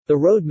The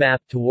Roadmap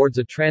Towards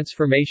a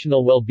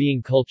Transformational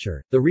Well-Being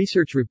Culture. The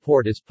research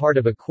report is part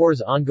of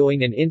Accor's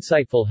ongoing and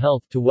insightful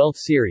Health to Wealth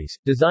series,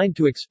 designed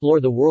to explore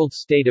the world's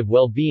state of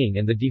well-being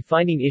and the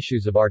defining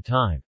issues of our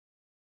time.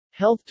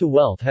 Health to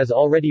Wealth has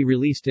already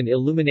released an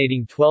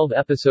illuminating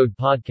 12-episode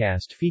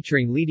podcast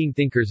featuring leading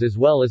thinkers as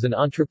well as an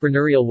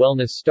entrepreneurial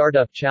wellness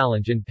startup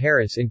challenge in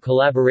Paris in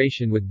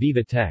collaboration with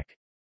Viva Tech.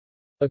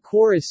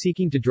 Accor is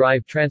seeking to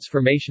drive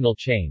transformational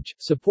change,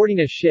 supporting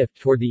a shift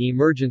toward the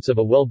emergence of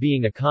a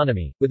well-being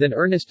economy, with an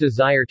earnest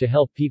desire to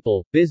help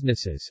people,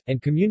 businesses,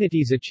 and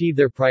communities achieve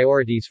their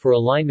priorities for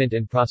alignment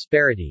and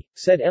prosperity,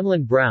 said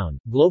Emlyn Brown,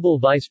 Global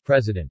Vice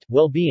President,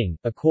 Well-Being,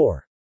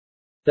 Accor.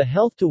 The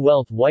Health to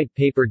Wealth white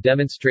paper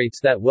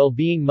demonstrates that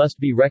well-being must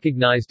be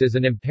recognized as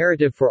an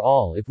imperative for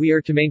all if we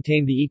are to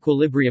maintain the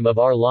equilibrium of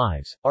our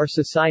lives, our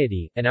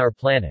society, and our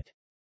planet.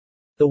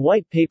 The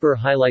white paper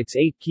highlights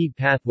 8 key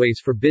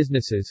pathways for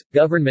businesses,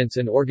 governments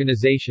and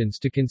organizations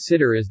to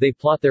consider as they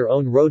plot their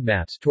own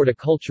roadmaps toward a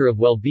culture of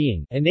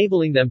well-being,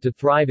 enabling them to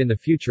thrive in the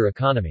future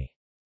economy.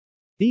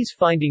 These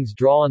findings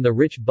draw on the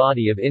rich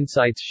body of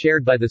insights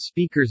shared by the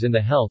speakers in the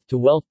Health to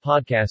Wealth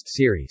podcast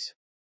series.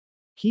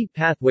 Key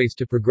pathways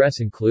to progress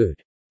include: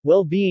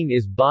 well-being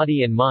is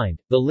body and mind.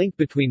 The link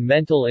between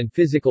mental and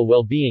physical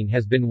well-being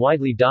has been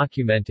widely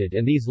documented,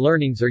 and these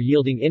learnings are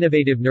yielding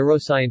innovative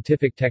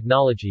neuroscientific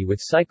technology with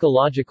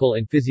psychological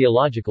and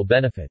physiological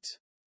benefits.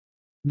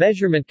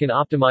 Measurement can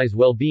optimize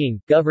well-being.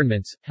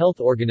 Governments, health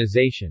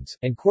organizations,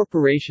 and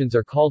corporations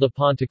are called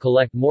upon to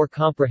collect more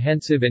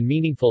comprehensive and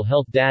meaningful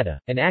health data,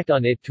 and act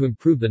on it to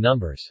improve the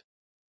numbers.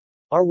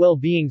 Our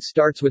well-being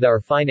starts with our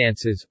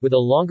finances. With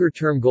a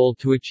longer-term goal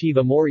to achieve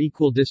a more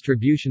equal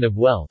distribution of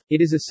wealth,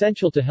 it is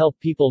essential to help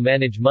people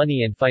manage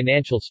money and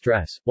financial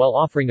stress, while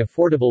offering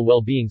affordable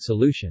well-being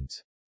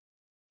solutions.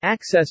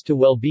 Access to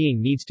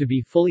well-being needs to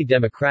be fully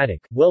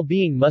democratic.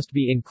 Well-being must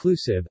be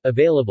inclusive,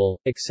 available,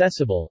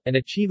 accessible, and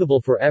achievable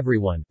for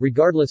everyone,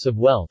 regardless of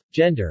wealth,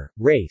 gender,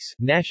 race,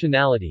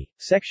 nationality,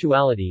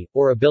 sexuality,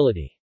 or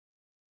ability.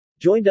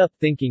 Joined-up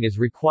thinking is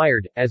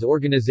required, as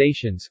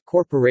organizations,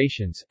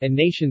 corporations, and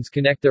nations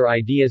connect their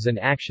ideas and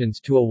actions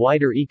to a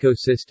wider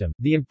ecosystem.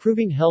 The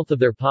improving health of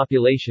their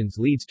populations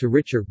leads to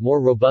richer,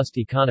 more robust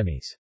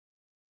economies.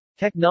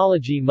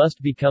 Technology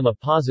must become a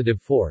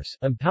positive force,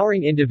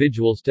 empowering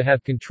individuals to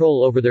have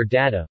control over their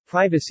data,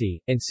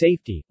 privacy, and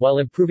safety, while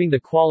improving the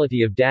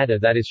quality of data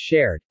that is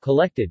shared,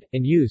 collected,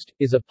 and used,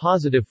 is a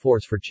positive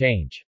force for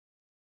change.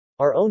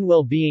 Our own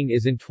well-being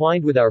is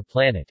entwined with our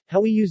planet. How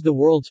we use the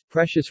world's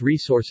precious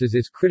resources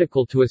is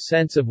critical to a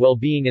sense of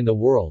well-being in the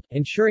world,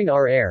 ensuring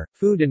our air,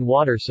 food and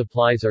water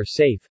supplies are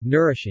safe,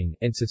 nourishing,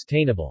 and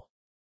sustainable.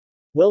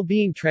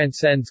 Well-being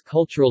transcends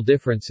cultural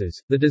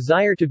differences. The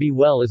desire to be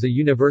well is a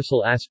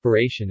universal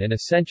aspiration and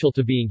essential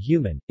to being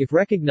human. If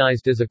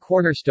recognized as a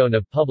cornerstone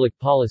of public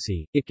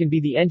policy, it can be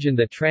the engine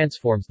that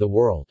transforms the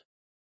world.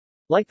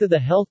 Like the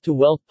Health to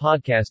Wealth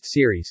podcast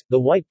series, the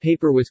white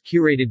paper was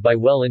curated by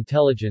Well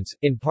Intelligence,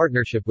 in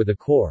partnership with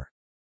Accor.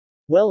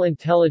 Well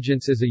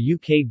Intelligence is a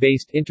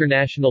UK-based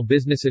international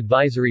business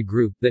advisory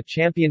group that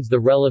champions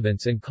the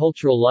relevance and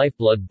cultural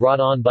lifeblood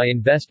brought on by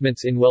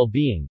investments in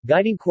well-being,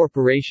 guiding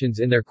corporations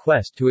in their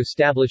quest to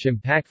establish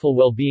impactful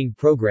well-being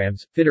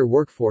programs, fitter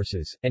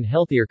workforces, and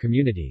healthier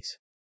communities.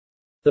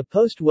 The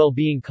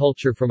post-well-being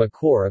culture from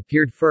Accor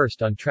appeared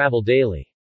first on Travel Daily.